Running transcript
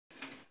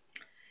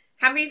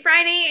Happy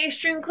Friday,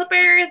 Xtreme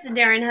Clippers.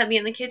 Darren hubby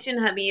in the kitchen.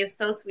 Hubby is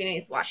so sweet and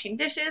he's washing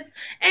dishes.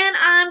 And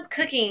I'm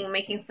cooking,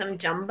 making some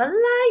jambalaya.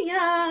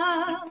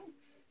 I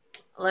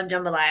love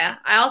jambalaya.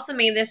 I also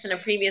made this in a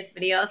previous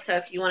video, so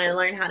if you want to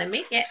learn how to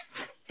make it,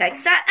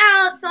 check that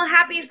out. So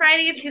happy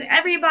Friday to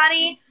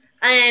everybody.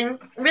 And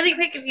really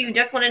quick, if you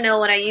just want to know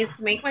what I use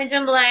to make my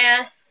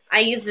jambalaya, I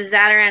use the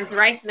Zatarain's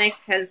rice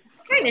mix because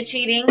it's kind of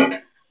cheating.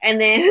 And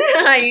then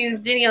I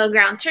use Dinio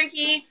ground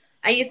turkey.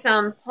 I use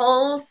some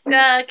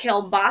Polska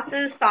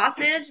kielbasa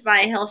sausage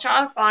by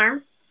Hillshaw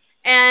Farms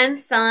and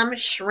some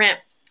shrimp.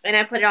 And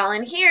I put it all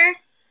in here.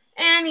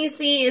 And you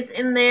see it's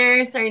in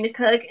there starting to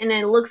cook. And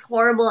it looks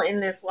horrible in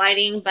this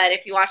lighting. But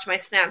if you watch my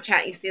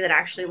Snapchat, you see that it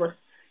actually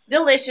looks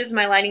delicious.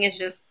 My lighting is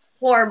just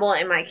horrible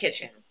in my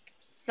kitchen.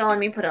 So let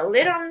me put a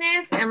lid on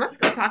this. And let's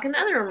go talk in the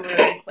other room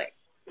really quick.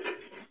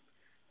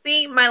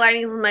 See, my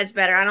lighting is much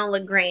better. I don't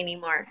look gray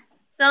anymore.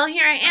 So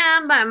here I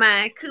am by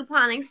my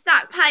couponing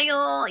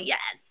stockpile.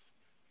 Yes.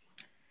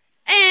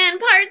 And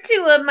part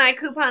 2 of my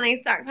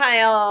couponing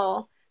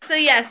stockpile. So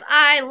yes,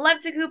 I love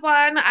to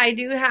coupon. I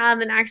do have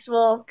an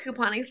actual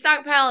couponing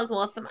stockpile as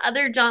well as some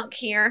other junk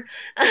here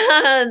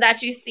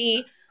that you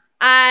see.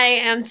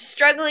 I am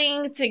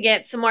struggling to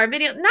get some more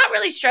videos. Not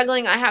really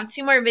struggling. I have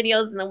 2 more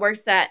videos in the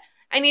works that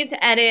I need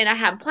to edit. I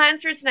have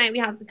plans for tonight. We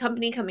have some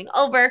company coming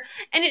over.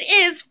 And it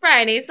is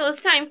Friday, so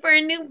it's time for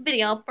a new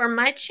video for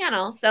my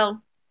channel. So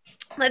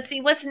let's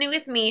see what's new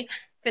with me.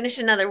 Finished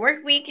another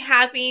work week.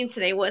 Happy.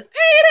 Today was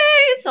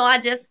payday. So I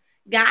just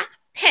got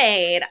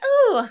paid.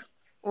 Ooh,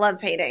 love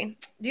payday.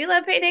 Do you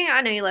love payday?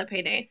 I know you love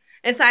payday.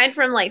 Aside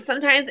from, like,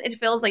 sometimes it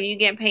feels like you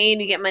get paid,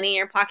 you get money in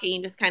your pocket,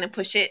 you just kind of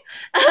push it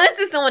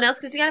to someone else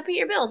because you got to pay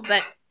your bills.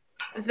 But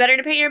it's better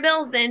to pay your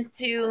bills than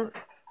to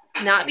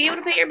not be able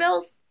to pay your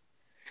bills.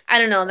 I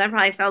don't know. That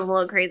probably sounds a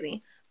little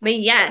crazy. But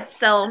yes,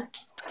 so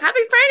happy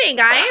Friday,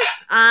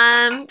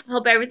 guys.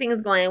 Hope everything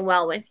is going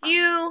well with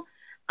you.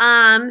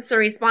 So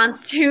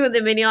response to the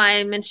video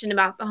I mentioned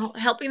about the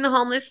helping the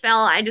homeless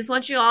fell, I just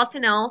want you all to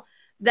know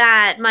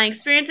that my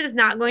experience is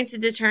not going to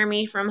deter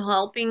me from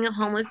helping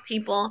homeless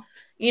people.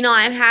 You know,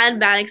 I've had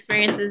bad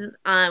experiences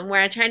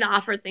where I tried to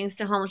offer things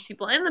to homeless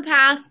people in the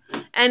past,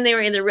 and they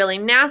were either really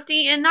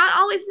nasty and not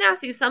always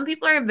nasty. Some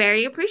people are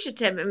very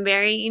appreciative and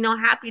very, you know,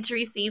 happy to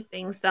receive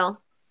things. So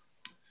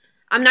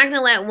I'm not going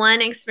to let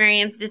one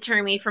experience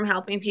deter me from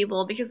helping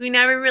people because we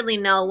never really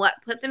know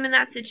what put them in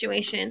that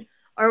situation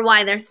or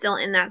why they're still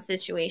in that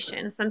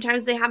situation.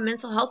 Sometimes they have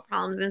mental health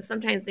problems and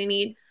sometimes they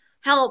need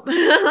help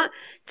to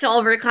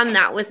overcome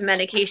that with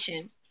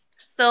medication.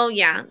 So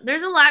yeah,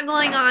 there's a lot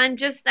going on.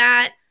 Just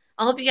that.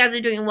 I hope you guys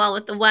are doing well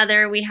with the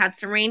weather. We had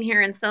some rain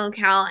here in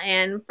SoCal,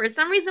 and for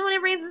some reason when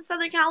it rains in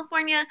Southern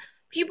California,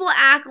 people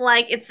act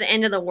like it's the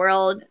end of the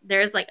world.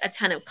 There's like a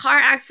ton of car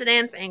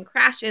accidents and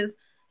crashes.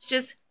 It's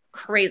just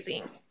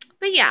crazy.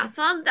 But yeah,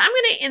 so I'm going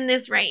to end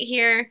this right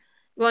here.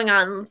 Going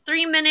on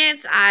 3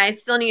 minutes. I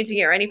still need to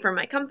get ready for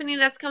my company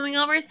that's coming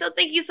over. So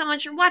thank you so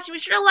much for watching. Be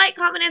sure to like,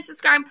 comment, and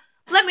subscribe.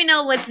 Let me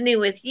know what's new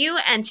with you.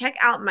 And check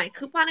out my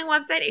couponing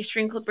website,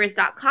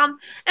 xtremeclippers.com,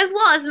 as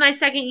well as my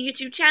second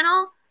YouTube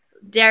channel,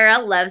 Dara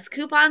Loves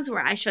Coupons,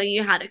 where I show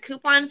you how to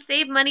coupon,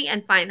 save money,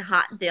 and find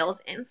hot deals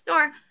in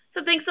store.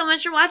 So thanks so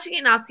much for watching,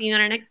 and I'll see you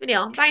in our next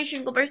video. Bye,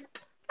 Xtreme Clippers.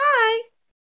 Bye.